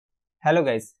Hello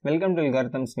guys, welcome to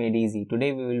Algorithms Made Easy.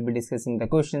 Today we will be discussing the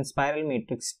question spiral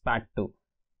matrix part 2.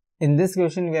 In this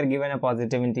question we are given a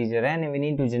positive integer n and we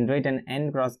need to generate an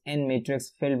n cross n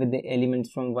matrix filled with the elements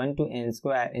from 1 to n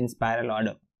square in spiral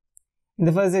order. In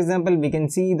the first example we can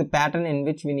see the pattern in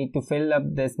which we need to fill up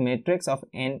this matrix of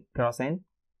n cross n.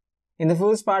 In the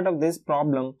first part of this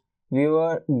problem we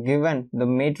were given the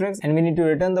matrix and we need to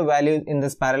return the values in the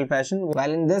spiral fashion,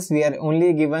 while in this we are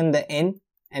only given the n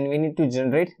and we need to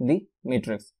generate the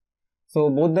matrix. So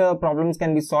both the problems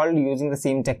can be solved using the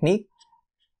same technique.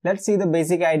 Let's see the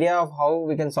basic idea of how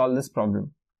we can solve this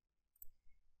problem.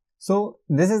 So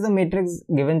this is the matrix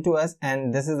given to us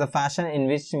and this is the fashion in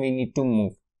which we need to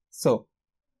move. So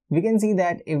we can see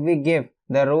that if we give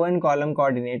the row and column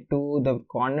coordinate to the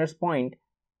corners point,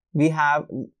 we have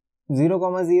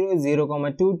 0, 0,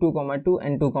 0, 2, 2, 2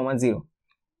 and 2, 0.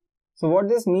 So what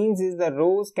this means is the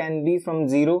rows can be from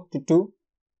 0 to 2.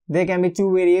 There can be two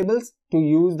variables to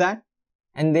use that,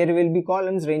 and there will be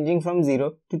columns ranging from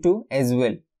 0 to 2 as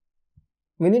well.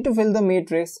 We need to fill the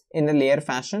matrix in a layer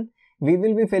fashion. We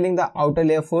will be filling the outer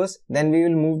layer first, then we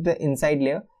will move the inside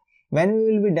layer. When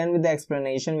we will be done with the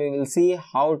explanation, we will see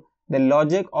how the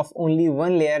logic of only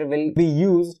one layer will be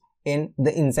used in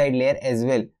the inside layer as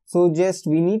well. So just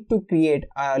we need to create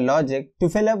a logic to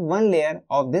fill up one layer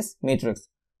of this matrix.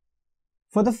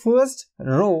 For the first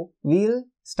row, we will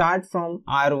start from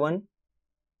R1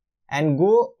 and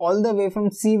go all the way from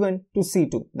C1 to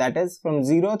C2, that is from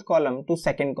 0th column to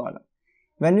 2nd column.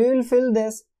 When we will fill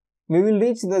this, we will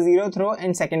reach the 0th row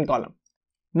and 2nd column.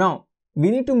 Now we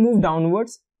need to move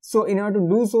downwards, so in order to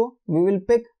do so, we will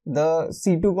pick the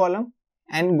C2 column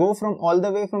and go from all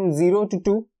the way from 0 to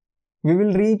 2. We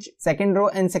will reach 2nd row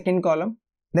and 2nd column.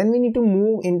 Then we need to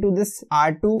move into this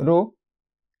R2 row,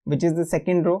 which is the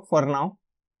 2nd row for now,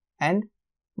 and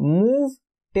move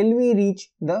till we reach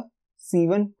the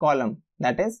C1 column,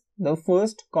 that is the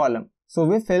first column. So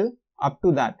we fill up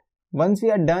to that. Once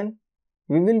we are done,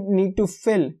 we will need to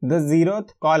fill the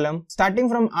 0th column starting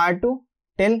from R2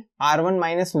 till R1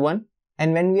 minus 1,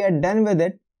 and when we are done with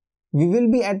it, we will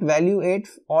be at value 8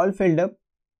 all filled up,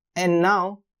 and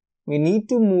now we need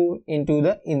to move into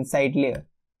the inside layer.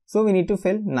 So we need to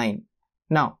fill 9.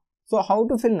 Now, so how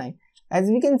to fill 9? As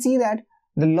we can see that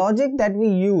the logic that we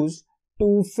used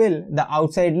to fill the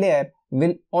outside layer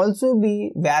will also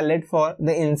be valid for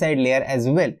the inside layer as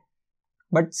well.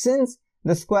 But since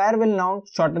the square will now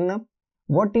shorten up,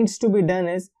 what needs to be done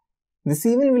is the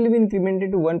C1 will be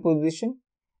incremented to one position,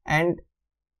 and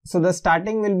so the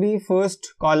starting will be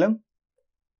first column.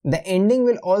 The ending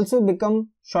will also become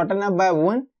shortened up by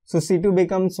 1, so C2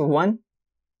 becomes 1,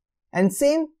 and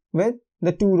same with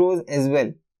the two rows as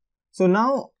well. So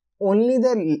now only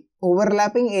the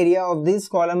overlapping area of these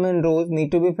column and rows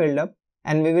need to be filled up,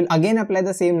 and we will again apply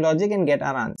the same logic and get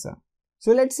our answer.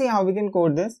 So let's see how we can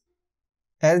code this.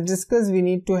 As discussed, we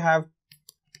need to have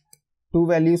two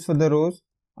values for the rows,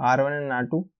 R1 and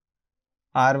R2,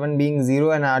 R1 being 0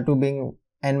 and R2 being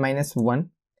n minus 1,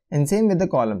 and same with the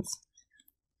columns.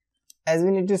 As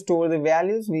we need to store the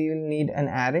values, we will need an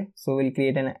array, so we'll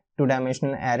create a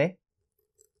two-dimensional array.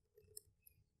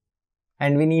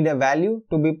 And we need a value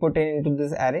to be put into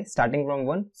this array starting from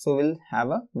 1, so we'll have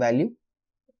a value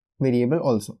variable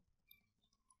also.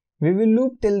 We will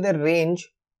loop till the range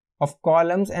of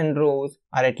columns and rows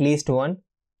are at least 1.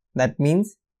 That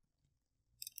means,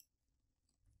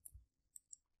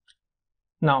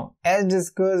 now as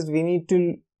discussed, we need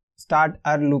to start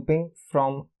our looping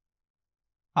from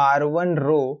R1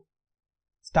 row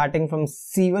starting from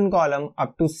C1 column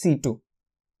up to C2.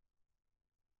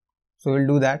 So we'll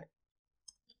do that.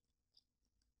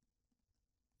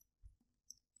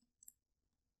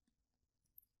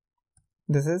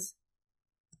 This is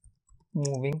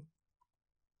moving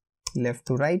left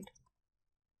to right.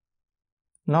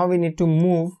 Now we need to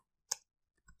move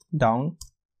down.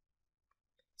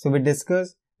 So we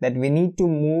discussed that we need to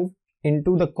move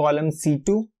into the column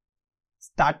C2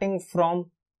 starting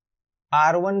from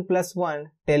R1 plus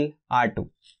 1 till R2.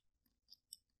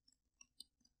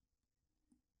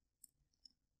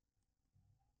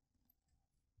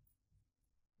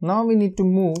 Now we need to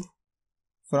move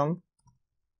from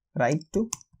right to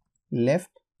left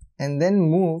and then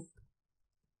move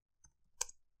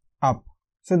up.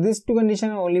 So these two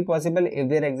conditions are only possible if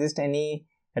there exists any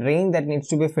range that needs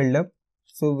to be filled up.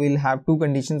 So we'll have two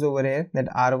conditions over here, that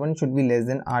R1 should be less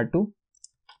than R2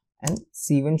 and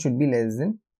C1 should be less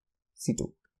than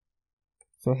C2.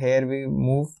 So here we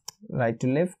move right to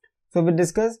left. So we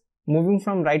discussed moving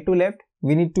from right to left,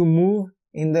 we need to move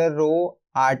in the row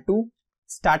R2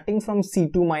 starting from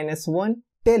C2 minus 1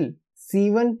 till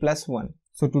C1 plus 1.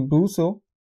 So to do so,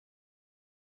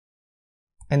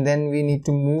 and then we need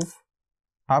to move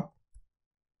up,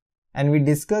 and we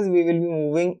discuss we will be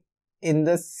moving in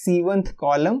the C1th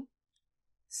column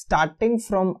starting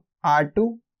from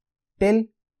R2 till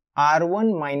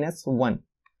R1 minus 1.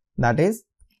 That is,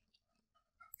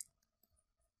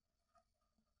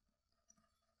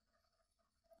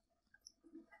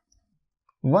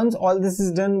 once all this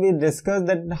is done, we discuss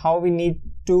that how we need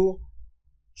to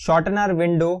shorten our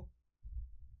window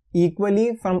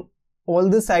equally from all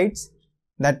the sides.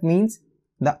 That means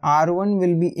the R1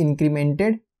 will be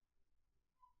incremented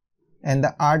and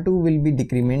the R2 will be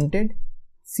decremented,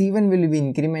 C1 will be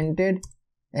incremented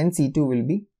and C2 will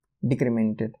be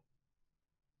decremented.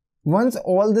 Once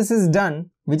all this is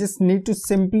done, we just need to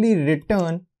simply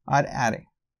return our array.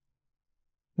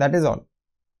 That is all.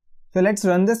 So let's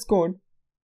run this code.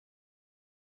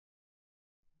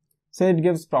 So it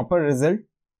gives proper result.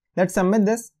 Let's submit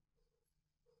this.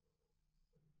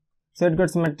 So it got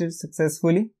submitted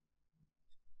successfully.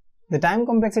 The time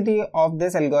complexity of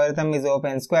this algorithm is of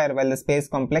n square, while the space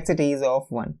complexity is of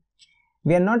 1.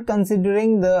 We are not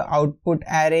considering the output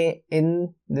array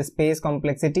in the space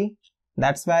complexity.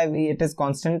 That's why it is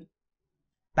constant.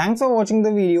 Thanks for watching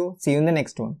the video. See you in the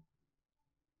next one.